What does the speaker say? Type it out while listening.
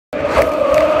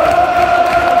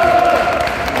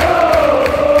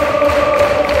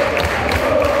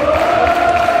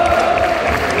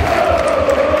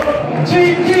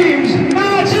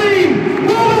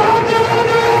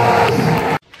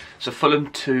So Fulham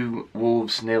 2,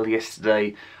 Wolves 0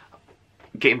 yesterday.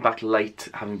 Getting back late,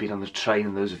 having been on the train,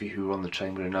 and those of you who were on the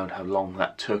train would have known how long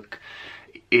that took.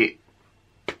 It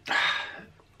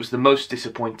was the most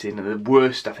disappointing and the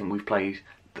worst I think we've played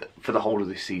for the whole of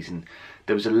this season.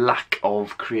 There was a lack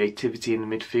of creativity in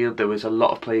the midfield. There was a lot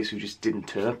of players who just didn't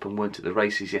turn up and weren't at the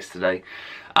races yesterday,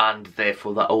 and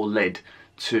therefore that all led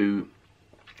to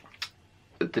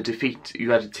the defeat. You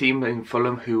had a team in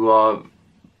Fulham who are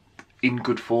in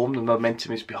good form, the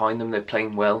momentum is behind them, they're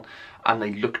playing well, and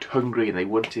they looked hungry and they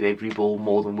wanted every ball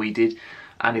more than we did,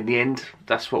 and in the end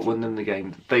that's what won them the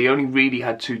game. They only really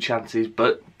had 2 chances,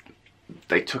 but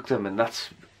they took them, and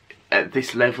that's, at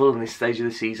this level and this stage of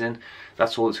the season,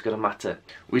 that's all that's going to matter.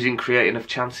 We didn't create enough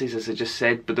chances, as I just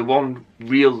said, but the one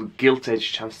real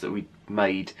gilt-edged chance that we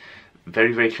made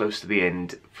very, very close to the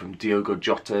end from Diogo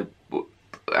Jota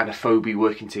and Afobe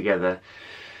working together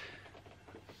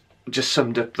just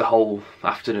summed up the whole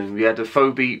afternoon. We had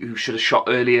Afobe who should have shot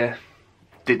earlier,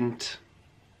 didn't,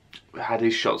 had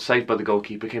his shot saved by the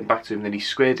goalkeeper, came back to him, then he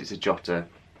squared it to Jota,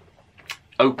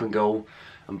 open goal,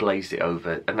 and blazed it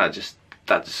over, and that just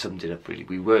summed it up really.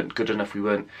 We weren't good enough, we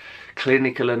weren't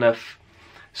clinical enough.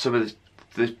 Some of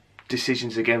the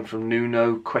decisions again from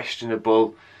Nuno,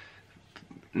 questionable.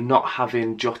 Not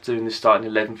having Jota in the starting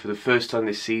 11 for the first time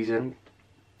this season,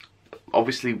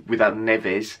 obviously without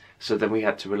Neves, so then we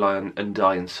had to rely on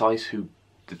Ndai and Saiss, who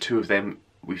the two of them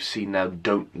we've seen now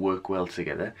don't work well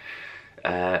together.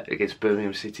 Against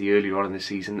Birmingham City earlier on in the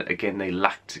season, again they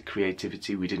lacked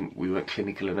creativity. We weren't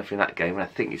clinical enough in that game, and I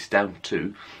think it's down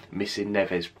to missing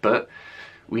Neves. But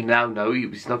we now know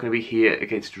he's not going to be here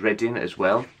against Reading as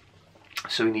well,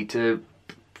 so we need to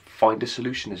find a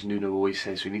solution, as Nuno always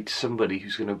says. We need somebody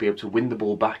who's going to be able to win the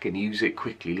ball back and use it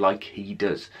quickly like he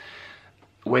does.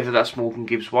 Whether that's Morgan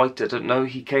Gibbs-White, I don't know.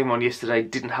 He came on yesterday,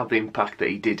 didn't have the impact that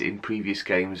he did in previous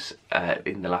games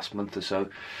in the last month or so.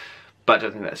 But I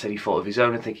don't think that's any fault of his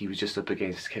own. I think he was just up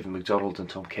against Kevin McDonald and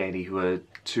Tom Cairney, who are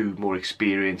 2 more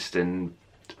experienced and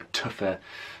tougher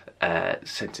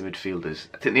centre midfielders.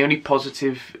 I think the only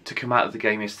positive to come out of the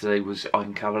game yesterday was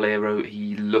Ivan Cavaleiro.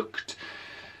 He looked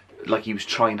like he was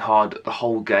trying hard the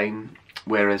whole game,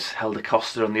 whereas Helder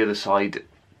Costa on the other side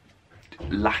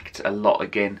lacked a lot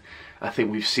again. I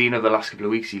think we've seen over the last couple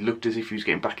of weeks he looked as if he was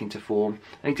getting back into form,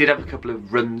 and he did have a couple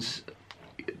of runs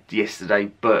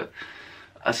yesterday, but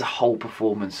as a whole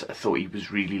performance I thought he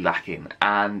was really lacking.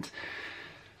 And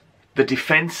the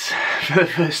defence for the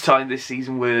first time this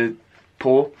season were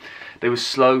poor. They were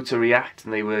slow to react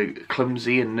and they were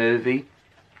clumsy and nervy,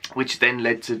 which then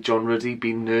led to John Ruddy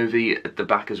being nervy at the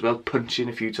back as well, punching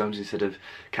a few times instead of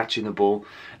catching the ball.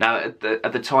 Now at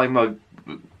the time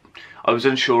I was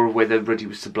unsure of whether Ruddy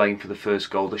was to blame for the first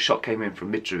goal. The shot came in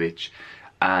from Mitrovic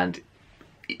and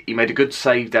he made a good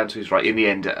save down to his right. In the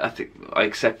end, I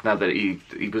accept now that he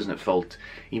wasn't at fault.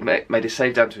 He made a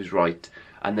save down to his right,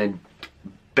 and then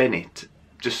Bennett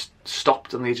just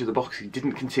stopped on the edge of the box. He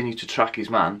didn't continue to track his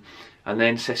man, and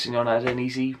then Sessegnon had an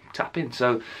easy tap in.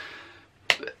 So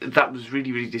that was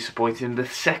really, really disappointing. The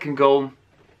second goal,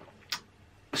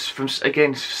 from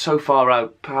again so far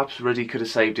out, perhaps Ruddy could have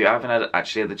saved it. I haven't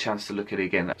actually had the chance to look at it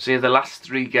again. So yeah, the last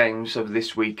 3 games of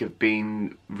this week have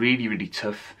been really, really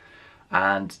tough,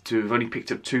 and to have only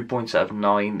picked up 2 points out of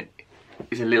 9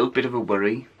 is a little bit of a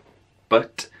worry.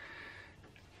 But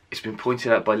it's been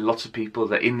pointed out by lots of people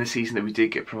that in the season that we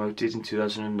did get promoted in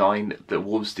 2009, that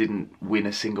Wolves didn't win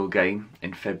a single game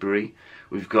in February.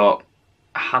 We've got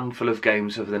a handful of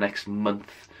games over the next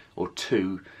month or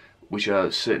 2 which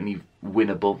are certainly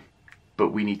winnable, but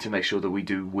we need to make sure that we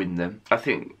do win them. I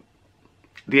think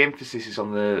the emphasis is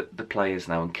on the players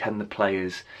now, and can the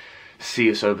players see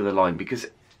us over the line? Because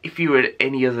if you were at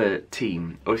any other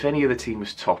team, or if any other team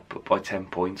was top by 10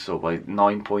 points or by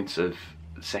 9 points of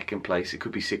second place, it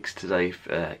could be 6 today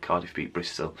if Cardiff beat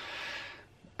Bristol,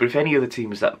 but if any other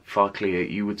team was that far clear,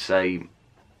 you would say,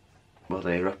 well,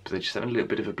 they're up, they're just having a little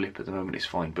bit of a blip at the moment, it's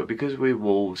fine. But because we're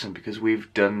Wolves and because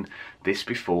we've done this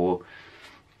before,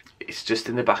 it's just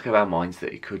in the back of our minds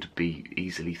that it could be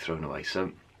easily thrown away.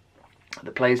 So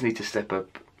the players need to step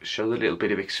up, show the little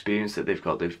bit of experience that they've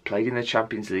got. They've played in the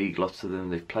Champions League, lots of them,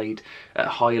 they've played at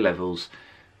higher levels.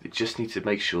 They just need to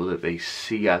make sure that they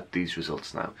see out these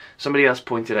results now. Somebody else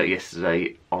pointed out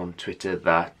yesterday on Twitter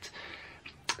that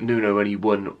Nuno only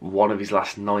won 1 of his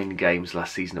last 9 games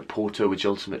last season at Porto, which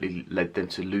ultimately led them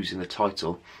to losing the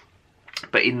title.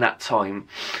 But in that time,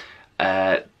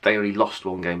 They only lost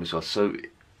one game as well, so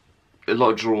a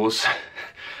lot of draws.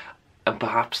 And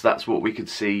perhaps that's what we could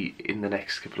see in the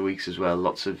next couple of weeks as well.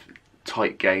 Lots of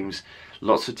tight games.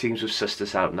 Lots of teams have sussed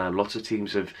us out now. Lots of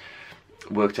teams have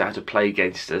worked out how to play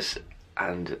against us,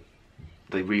 and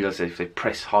they realise that if they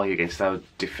press high against our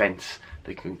defence,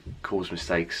 they can cause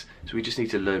mistakes. So we just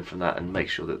need to learn from that and make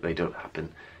sure that they don't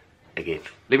happen again.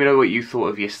 Let me know what you thought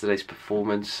of yesterday's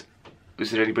performance.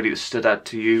 Was there anybody that stood out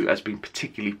to you as being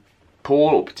particularly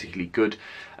poor or particularly good?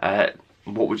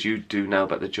 What would you do now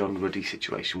about the John Ruddy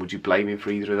situation? Would you blame him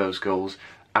for either of those goals?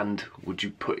 And would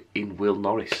you put in Will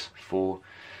Norris for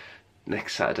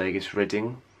next Saturday against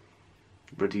Reading?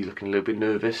 Ruddy looking a little bit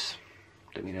nervous.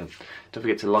 Let me know. Don't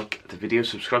forget to like the video,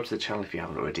 subscribe to the channel if you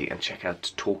haven't already, and check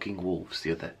out Talking Wolves,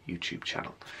 the other YouTube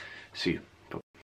channel. See you.